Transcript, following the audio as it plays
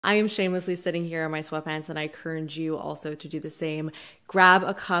I am shamelessly sitting here in my sweatpants, and I encourage you also to do the same. Grab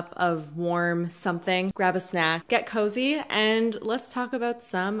a cup of warm something, grab a snack, get cozy, and let's talk about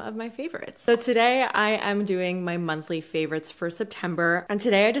some of my favorites. So today I am doing my monthly favorites for September, and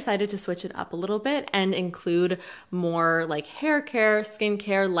today I decided to switch it up a little bit and include more like hair care,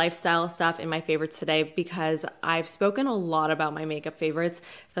 skincare, lifestyle stuff in my favorites today because I've spoken a lot about my makeup favorites,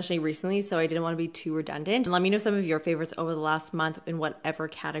 especially recently, so I didn't want to be too redundant. And let me know some of your favorites over the last month in whatever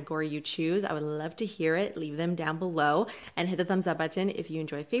category you choose. I would love to hear it. Leave them down below and hit the thumbs up button if you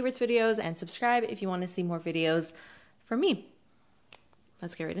enjoy favorites videos, and subscribe if you want to see more videos from me.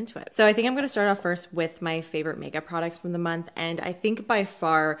 Let's get right into it. So I think I'm going to start off first with my favorite makeup products from the month. And I think by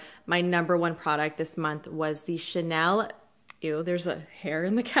far my #1 product this month was the Chanel, ew, there's a hair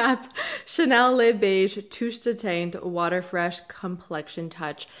in the cap, Chanel Le Beige Touche de Teint Water Fresh Complexion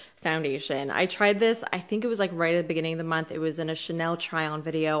Touch Foundation. I tried this, I think it was like right at the beginning of the month. It was in a Chanel try-on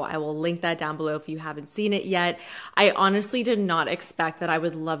video. I will link that down below if you haven't seen it yet. I honestly did not expect that I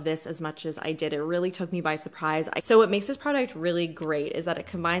would love this as much as I did. It really took me by surprise. So what makes this product really great is that it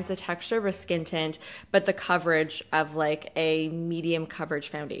combines the texture of a skin tint, but the coverage of like a medium coverage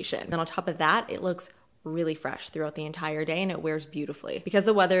foundation. And on top of that, it looks really fresh throughout the entire day and it wears beautifully. Because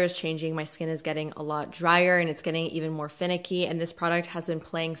the weather is changing, my skin is getting a lot drier and it's getting even more finicky, and this product has been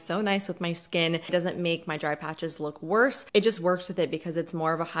playing so nice with my skin. It doesn't make my dry patches look worse. It just works with it because it's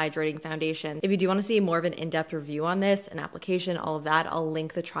more of a hydrating foundation. If you do want to see more of an in-depth review on this, an application, all of that, I'll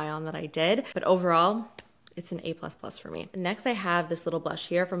link the try on that I did. But overall, it's an A++ for me. Next, I have this little blush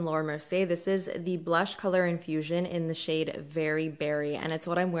here from Laura Mercier. This is the blush color infusion in the shade Very Berry, and it's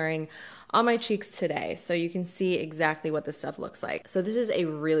what I'm wearing on my cheeks today, so you can see exactly what this stuff looks like. So this is a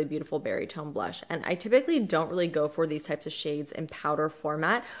really beautiful berry tone blush, and I typically don't really go for these types of shades in powder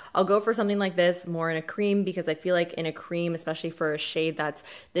format. I'll go for something like this more in a cream because I feel like in a cream, especially for a shade that's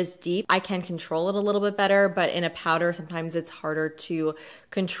this deep, I can control it a little bit better, but in a powder, sometimes it's harder to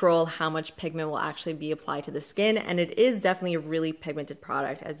control how much pigment will actually be applied to the skin, and it is definitely a really pigmented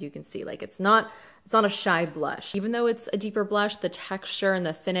product, as you can see. Like it's not a shy blush. Even though it's a deeper blush, the texture and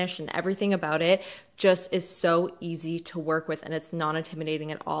the finish and everything about it just is so easy to work with, and it's not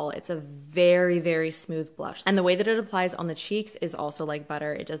intimidating at all. It's a very, very smooth blush. And the way that it applies on the cheeks is also like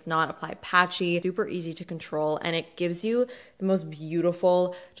butter. It does not apply patchy, super easy to control, and it gives you the most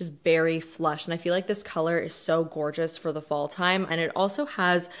beautiful, just berry flush. And I feel like this color is so gorgeous for the fall time, and it also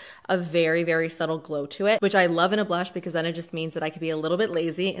has a very, very subtle glow to it, which I love in a blush because then it just means that I could be a little bit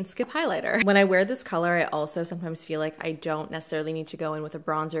lazy and skip highlighter. When I wear this color, I also sometimes feel like I don't necessarily need to go in with a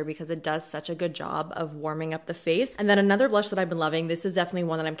bronzer because it does such a good job of warming up the face. And then another blush that I've been loving, this is definitely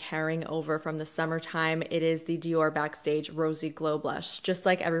one that I'm carrying over from the summertime. It is the Dior Backstage Rosy Glow Blush. Just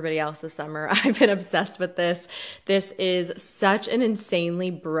like everybody else this summer, I've been obsessed with this. This is such an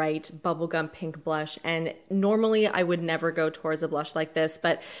insanely bright bubblegum pink blush, and normally I would never go towards a blush like this,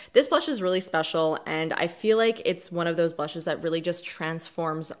 but this blush is really special, and I feel like it's one of those blushes that really just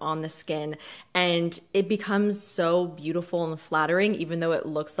transforms on the skin, and it becomes so beautiful and flattering, even though it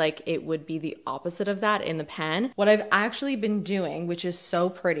looks like it would be the opposite of that in the pan. What I've actually been doing, which is so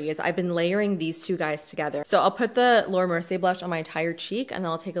pretty, is I've been layering these two guys together. So I'll put the Laura Mercier blush on my entire cheek, and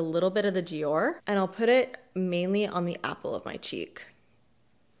then I'll take a little bit of the Dior, and I'll put it mainly on the apple of my cheek.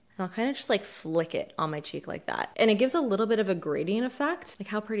 And I'll kind of just like flick it on my cheek like that. And it gives a little bit of a gradient effect. Like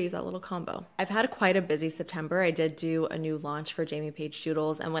how pretty is that little combo? I've had quite a busy September. I did do a new launch for Paige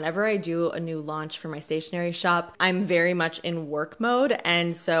Doodles. And whenever I do a new launch for my stationery shop, I'm very much in work mode.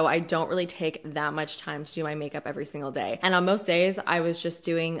 And so I don't really take that much time to do my makeup every single day. And on most days, I was just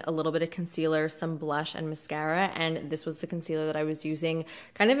doing a little bit of concealer, some blush and mascara. And this was the concealer that I was using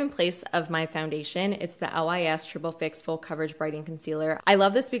kind of in place of my foundation. It's the LYS Triple Fix Full Coverage Brightening Concealer. I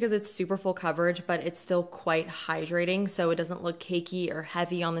love this because it's super full coverage, but it's still quite hydrating, so it doesn't look cakey or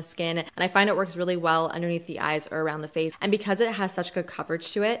heavy on the skin. And I find it works really well underneath the eyes or around the face. And because it has such good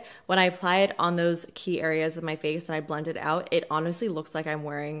coverage to it, when I apply it on those key areas of my face and I blend it out, it honestly looks like I'm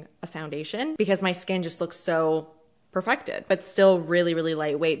wearing a foundation because my skin just looks so perfected, but still really, really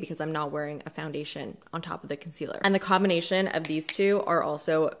lightweight because I'm not wearing a foundation on top of the concealer. And the combination of these two are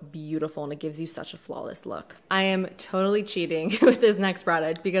also beautiful, and it gives you such a flawless look. I am totally cheating with this next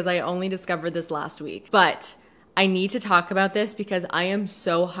product because I only discovered this last week, but I need to talk about this because I am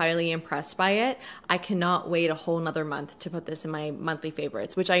so highly impressed by it. I cannot wait a whole nother month to put this in my monthly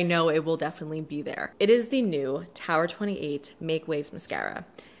favorites, which I know it will definitely be there. It is the new Tower 28 Make Waves Mascara.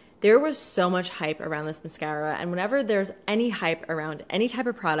 There was so much hype around this mascara, and whenever there's any hype around any type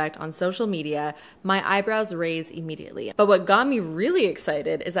of product on social media, my eyebrows raise immediately. But what got me really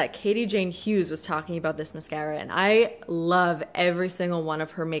excited is that Katie Jane Hughes was talking about this mascara, and I love every single one of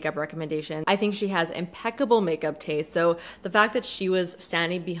her makeup recommendations. I think she has impeccable makeup taste, so the fact that she was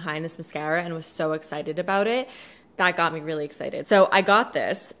standing behind this mascara and was so excited about it, that got me really excited. So I got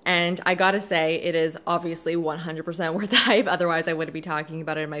this, and I gotta say, it is obviously 100% worth the hype. Otherwise, I wouldn't be talking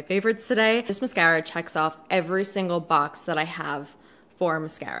about it in my favorites today. This mascara checks off every single box that I have for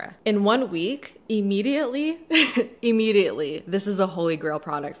mascara. In 1 week, immediately, this is a holy grail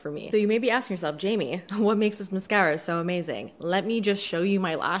product for me. So you may be asking yourself, Jamie, what makes this mascara so amazing? Let me just show you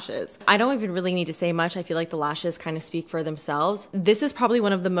my lashes. I don't even really need to say much. I feel like the lashes kind of speak for themselves. This is probably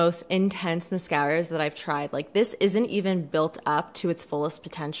one of the most intense mascaras that I've tried. Like, this isn't even built up to its fullest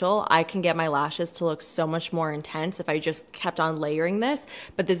potential. I can get my lashes to look so much more intense if I just kept on layering this,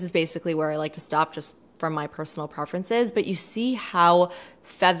 but this is basically where I like to stop, just from my personal preferences. But you see how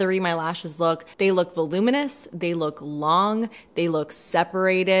feathery my lashes look. They look voluminous, they look long, they look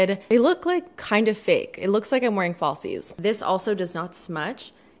separated. They look like kind of fake. It looks like I'm wearing falsies. This also does not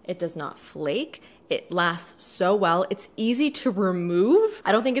smudge. It does not flake. It lasts so well. It's easy to remove.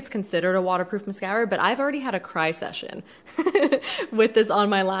 I don't think it's considered a waterproof mascara, but I've already had a cry session with this on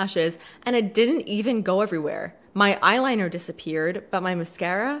my lashes, and it didn't even go everywhere. My eyeliner disappeared, but my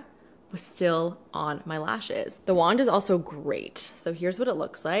mascara was still on my lashes. The wand is also great. So here's what it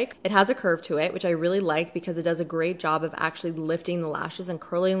looks like. It has a curve to it, which I really like because it does a great job of actually lifting the lashes and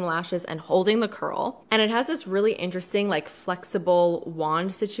curling the lashes and holding the curl. And it has this really interesting, like, flexible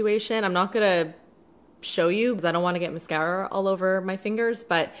wand situation. I'm not gonna show you because I don't want to get mascara all over my fingers,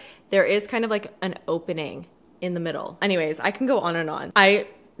 but there is kind of like an opening in the middle. Anyways, I can go on and on. I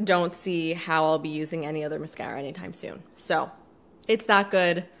don't see how I'll be using any other mascara anytime soon. So it's that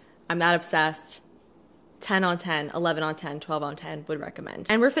good. I'm that obsessed. 10 on 10, 11 on 10, 12 on 10 would recommend.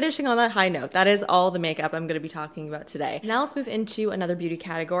 And we're finishing on that high note. That is all the makeup I'm going to be talking about today. Now let's move into another beauty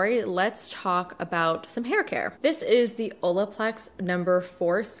category. Let's talk about some hair care. This is the Olaplex number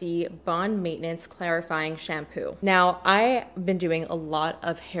 4C Bond Maintenance Clarifying Shampoo. Now, I've been doing a lot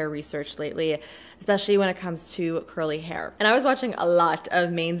of hair research lately, especially when it comes to curly hair. And I was watching a lot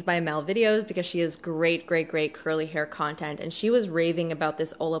of Mains by Mel videos because she has great curly hair content. And she was raving about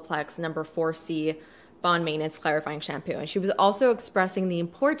this Olaplex number 4C Bond Maintenance Clarifying Shampoo. And she was also expressing the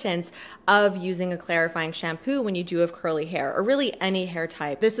importance of using a clarifying shampoo when you do have curly hair, or really any hair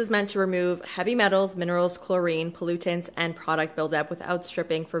type. This is meant to remove heavy metals, minerals, chlorine, pollutants, and product buildup without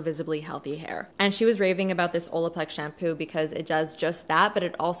stripping for visibly healthy hair. And she was raving about this Olaplex shampoo because it does just that, but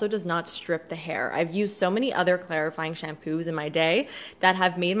it also does not strip the hair. I've used so many other clarifying shampoos in my day that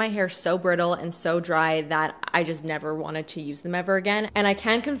have made my hair so brittle and so dry that I just never wanted to use them ever again. And I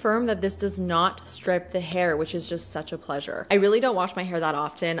can confirm that this does not strip the hair, which is just such a pleasure. I really don't wash my hair that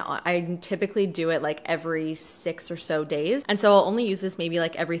often. I typically do it like every 6 or so days. And so I'll only use this maybe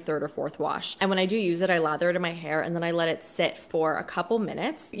like every 3rd or 4th wash. And when I do use it, I lather it in my hair and then I let it sit for a couple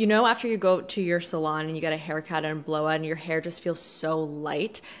minutes. You know, after you go to your salon and you get a haircut and blowout and your hair just feels so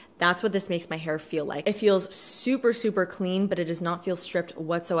light, that's what this makes my hair feel like. It feels super clean, but it does not feel stripped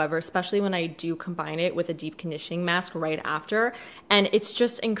whatsoever, especially when I do combine it with a deep conditioning mask right after. And it's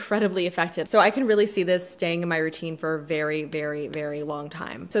just incredibly effective. So I can really see this staying in my routine for a very long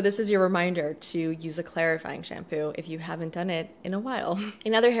time. So this is your reminder to use a clarifying shampoo if you haven't done it in a while.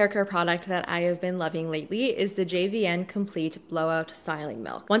 Another hair care product that I have been loving lately is the JVN Complete Blowout Styling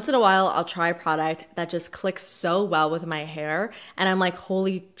Milk. Once in a while, I'll try a product that just clicks so well with my hair, and I'm like,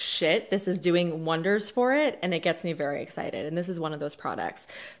 holy shit, this is doing wonders for it, and it gets me very excited. And this is one of those products.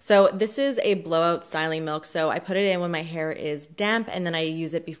 So this is a blowout styling milk. So I put it in when my hair is damp, and then I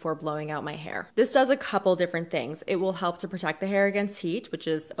use it before blowing out my hair. This does a couple different things. It will help to protect the hair against heat, which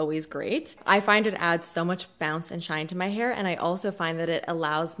is always great. I find it adds so much bounce and shine to my hair, and I also find that it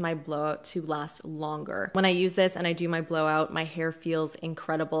allows my blowout to last longer. When I use this and I do my blowout, my hair feels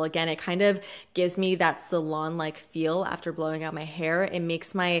incredible. Again, it kind of gives me that salon-like feel after blowing out my hair. It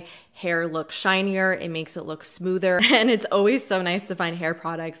makes my hair look shinier, it makes it look smoother, and it's always so nice to find hair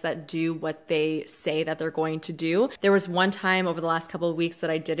products that do what they say that they're going to do. There was one time over the last couple of weeks that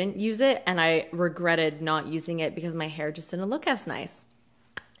I didn't use it, and I regretted not using it because my hair just didn't look as nice.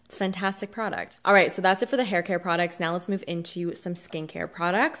 It's a fantastic product. All right, so that's it for the hair care products. Now let's move into some skincare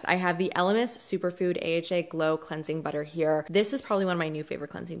products. I have the Elemis Superfood AHA Glow Cleansing Butter here. This is probably one of my new favorite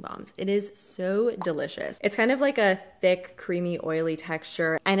cleansing balms. It is so delicious. It's kind of like a thick, creamy, oily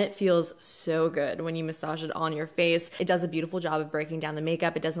texture, and it feels so good when you massage it on your face. It does a beautiful job of breaking down the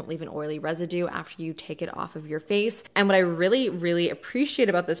makeup. It doesn't leave an oily residue after you take it off of your face. And what I really, really appreciate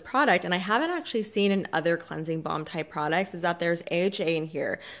about this product, and I haven't actually seen in other cleansing balm type products, is that there's AHA in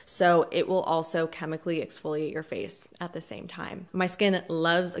here. So it will also chemically exfoliate your face at the same time. My skin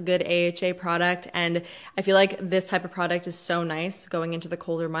loves a good AHA product, and I feel like this type of product is so nice going into the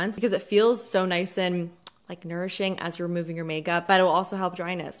colder months because it feels so nice and like nourishing as you're removing your makeup, but it will also help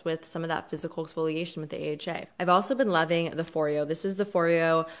dryness with some of that physical exfoliation with the AHA. I've also been loving the Foreo. This is the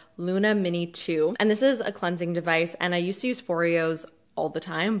Foreo Luna Mini 2, and this is a cleansing device, and I used to use Foreos all the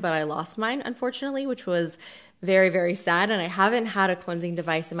time, but I lost mine, unfortunately, which was very, very sad, and I haven't had a cleansing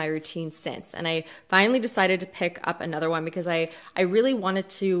device in my routine since. And I finally decided to pick up another one because I really wanted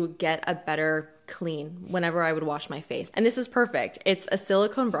to get a better clean whenever I would wash my face. And this is perfect. It's a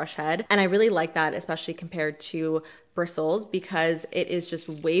silicone brush head, and I really like that, especially compared to bristles, because it is just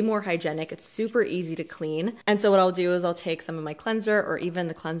way more hygienic. It's super easy to clean. And so what I'll do is I'll take some of my cleanser or even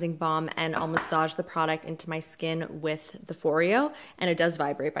the cleansing balm, and I'll massage the product into my skin with the Foreo. And it does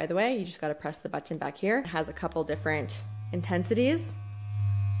vibrate, by the way. You just got to press the button back here. It has a couple different intensities.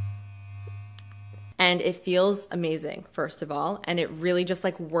 And it feels amazing, first of all, and it really just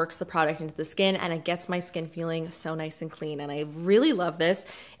like works the product into the skin, and it gets my skin feeling so nice and clean. And I really love this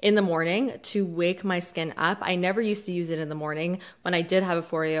in the morning to wake my skin up. I never used to use it in the morning. When I did have a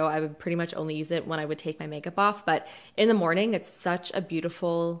Foreo, I would pretty much only use it when I would take my makeup off, but in the morning, it's such a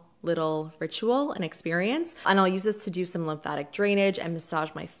beautiful little ritual and experience. And I'll use this to do some lymphatic drainage and massage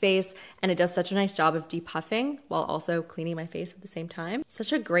my face, and it does such a nice job of depuffing while also cleaning my face at the same time.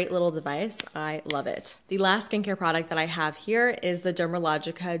 Such a great little device. I love it. The last skincare product that I have here is the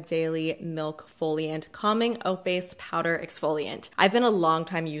Dermalogica Daily Milk Foliant Calming Oat-Based Powder Exfoliant. I've been a long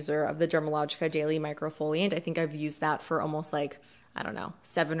time user of the Dermalogica Daily Microfoliant. I think I've used that for almost like, I don't know,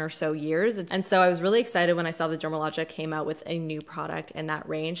 7 or so years. And so I was really excited when I saw the Dermalogica came out with a new product in that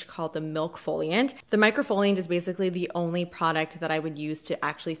range called the Milk Foliant. The Microfoliant is basically the only product that I would use to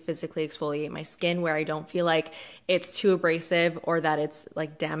actually physically exfoliate my skin where I don't feel like it's too abrasive or that it's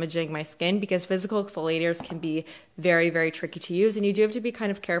like damaging my skin, because physical exfoliators can be very, very tricky to use, and you do have to be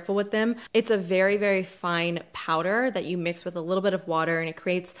kind of careful with them. It's a very, very fine powder that you mix with a little bit of water, and it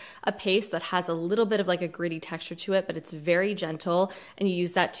creates a paste that has a little bit of like a gritty texture to it, but it's very gentle, and you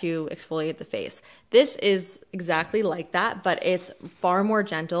use that to exfoliate the face. This is exactly like that, but it's far more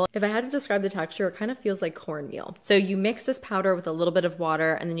gentle. If I had to describe the texture, it kind of feels like cornmeal. So you mix this powder with a little bit of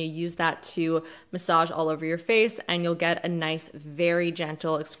water, and then you use that to massage all over your face, and you'll get a nice, very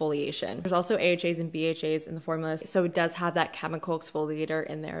gentle exfoliation. There's also AHAs and BHAs in the formula, so it does have that chemical exfoliator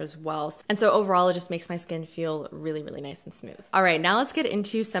in there as well. And so overall, it just makes my skin feel really, really nice and smooth. All right, now let's get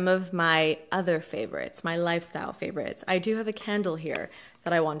into some of my other favorites, my lifestyle favorites. I do have a candle here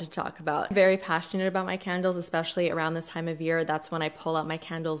that I wanted to talk about. I'm very passionate about my candles, especially around this time of year. That's when I pull out my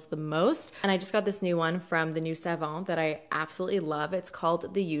candles the most. And I just got this new one from the New Savant that I absolutely love. It's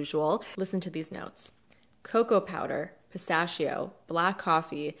called The Usual. Listen to these notes: cocoa powder, pistachio, black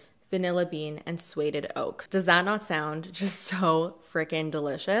coffee, vanilla bean, and suede oak. Does that not sound just so freaking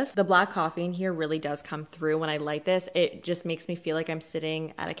delicious? The black coffee in here really does come through when I light this. It just makes me feel like I'm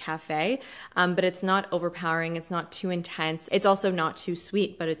sitting at a cafe, but it's not overpowering. It's not too intense. It's also not too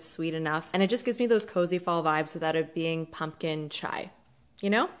sweet, but it's sweet enough. And it just gives me those cozy fall vibes without it being pumpkin chai, you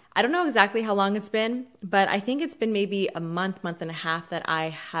know? I don't know exactly how long it's been, but I think it's been maybe a month and a half that I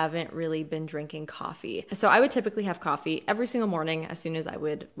haven't really been drinking coffee. So I would typically have coffee every single morning as soon as I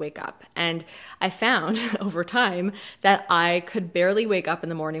would wake up. And I found over time that I could barely wake up in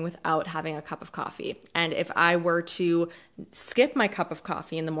the morning without having a cup of coffee. And if I were to skip my cup of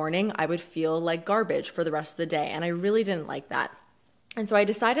coffee in the morning, I would feel like garbage for the rest of the day. And I really didn't like that. And so I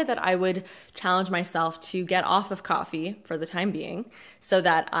decided that I would challenge myself to get off of coffee for the time being so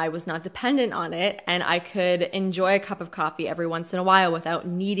that I was not dependent on it and I could enjoy a cup of coffee every once in a while without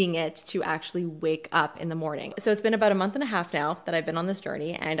needing it to actually wake up in the morning. So it's been about a month and a half now that I've been on this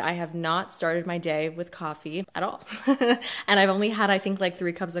journey, and I have not started my day with coffee at all. And I've only had, I think, like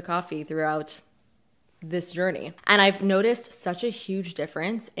 3 cups of coffee throughout this journey. And I've noticed such a huge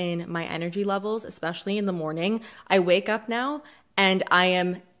difference in my energy levels, especially in the morning. I wake up now and I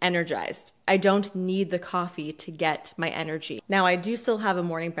am energized. I don't need the coffee to get my energy. Now, I do still have a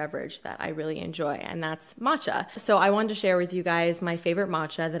morning beverage that I really enjoy, and that's matcha. So I wanted to share with you guys my favorite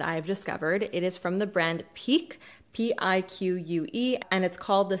matcha that I have discovered. It is from the brand Peak Pique, and it's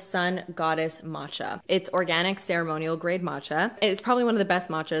called the Sun Goddess Matcha. It's organic ceremonial grade matcha. It's probably one of the best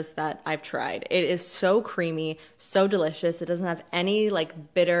matchas that I've tried. It is so creamy, so delicious. It doesn't have any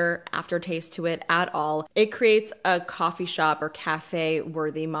like bitter aftertaste to it at all. It creates a coffee shop or cafe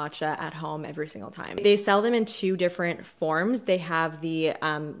worthy matcha at home every single time. They sell them in two different forms. They have the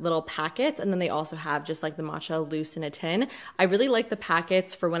little packets, and then they also have just like the matcha loose in a tin. I really like the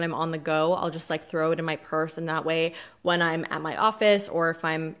packets for when I'm on the go. I'll just like throw it in my purse, and that way when I'm at my office or if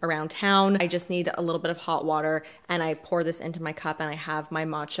I'm around town, I just need a little bit of hot water and I pour this into my cup and I have my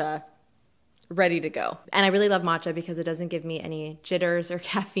matcha ready to go. And I really love matcha because it doesn't give me any jitters or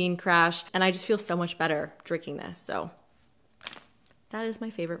caffeine crash, and I just feel so much better drinking this. So that is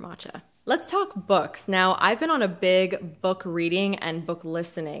my favorite matcha. Let's talk books. Now, I've been on a big book reading and book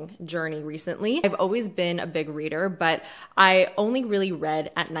listening journey recently. I've always been a big reader, but I only really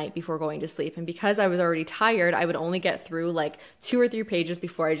read at night before going to sleep. And because I was already tired, I would only get through like 2 or 3 pages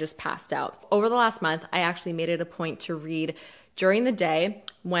before I just passed out. Over the last month, I actually made it a point to read during the day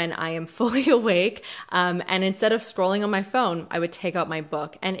when I am fully awake. And instead of scrolling on my phone, I would take out my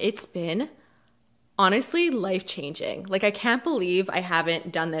book. And it's been honestly life-changing. Like, I can't believe I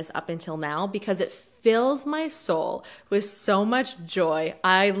haven't done this up until now because it fills my soul with so much joy.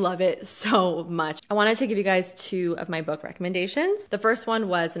 I love it so much. I wanted to give you guys 2 of my book recommendations. The first one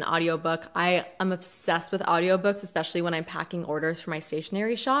was an audiobook. I am obsessed with audiobooks, especially when I'm packing orders for my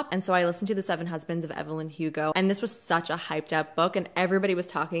stationery shop. And so I listened to The 7 Husbands of Evelyn Hugo, and this was such a hyped up book and everybody was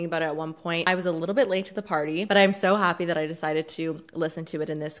talking about it at one point. I was a little bit late to the party, but I'm so happy that I decided to listen to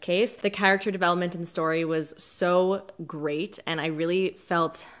it in this case. The character development in the story was so great, and I really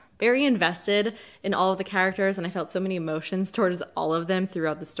felt very invested in all of the characters, and I felt so many emotions towards all of them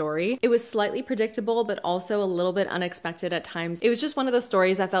throughout the story. It was slightly predictable, but also a little bit unexpected at times. It was just one of those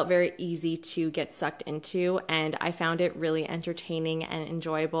stories that felt very easy to get sucked into, and I found it really entertaining and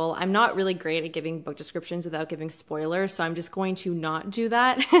enjoyable. I'm not really great at giving book descriptions without giving spoilers, so I'm just going to not do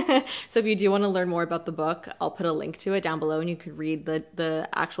that. So if you do want to learn more about the book, I'll put a link to it down below and you could read the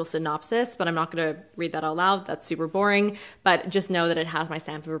actual synopsis, but I'm not going to read that out loud. That's super boring, but just know that it has my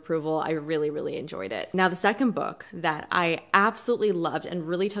stamp of approval. I really, really enjoyed it. Now, the second book that I absolutely loved and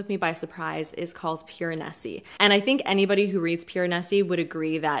really took me by surprise is called Pure Nessie. And I think anybody who reads Pure Nessie would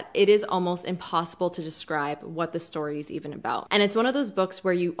agree that it is almost impossible to describe what the story is even about. And it's one of those books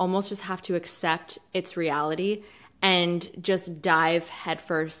where you almost just have to accept its reality and just dive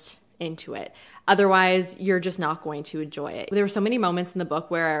headfirst into it. Otherwise, you're just not going to enjoy it. There were so many moments in the book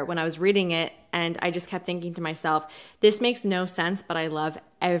where when I was reading it and I just kept thinking to myself, this makes no sense, but I love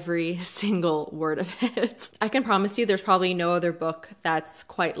every single word of it. I can promise you there's probably no other book that's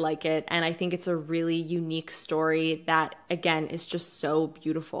quite like it. And I think it's a really unique story that, again, is just so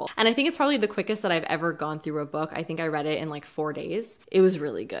beautiful. And I think it's probably the quickest that I've ever gone through a book. I think I read it in like 4 days. It was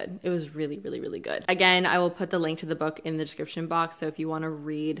really good. It was really, really, really good. Again, I will put the link to the book in the description box. So if you want to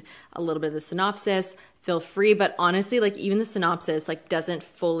read a little bit of the synopsis, feel free. But honestly, like even the synopsis like doesn't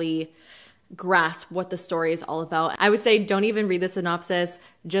fully grasp what the story is all about. I would say don't even read the synopsis,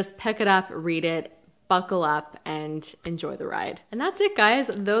 just pick it up, read it, buckle up, and enjoy the ride. And that's it, guys.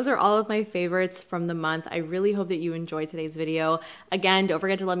 Those are all of my favorites from the month. I really hope that you enjoyed today's video. Again, don't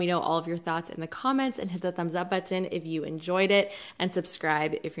forget to let me know all of your thoughts in the comments and hit the thumbs up button if you enjoyed it, and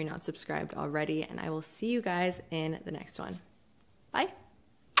subscribe if you're not subscribed already. And I will see you guys in the next one. Bye.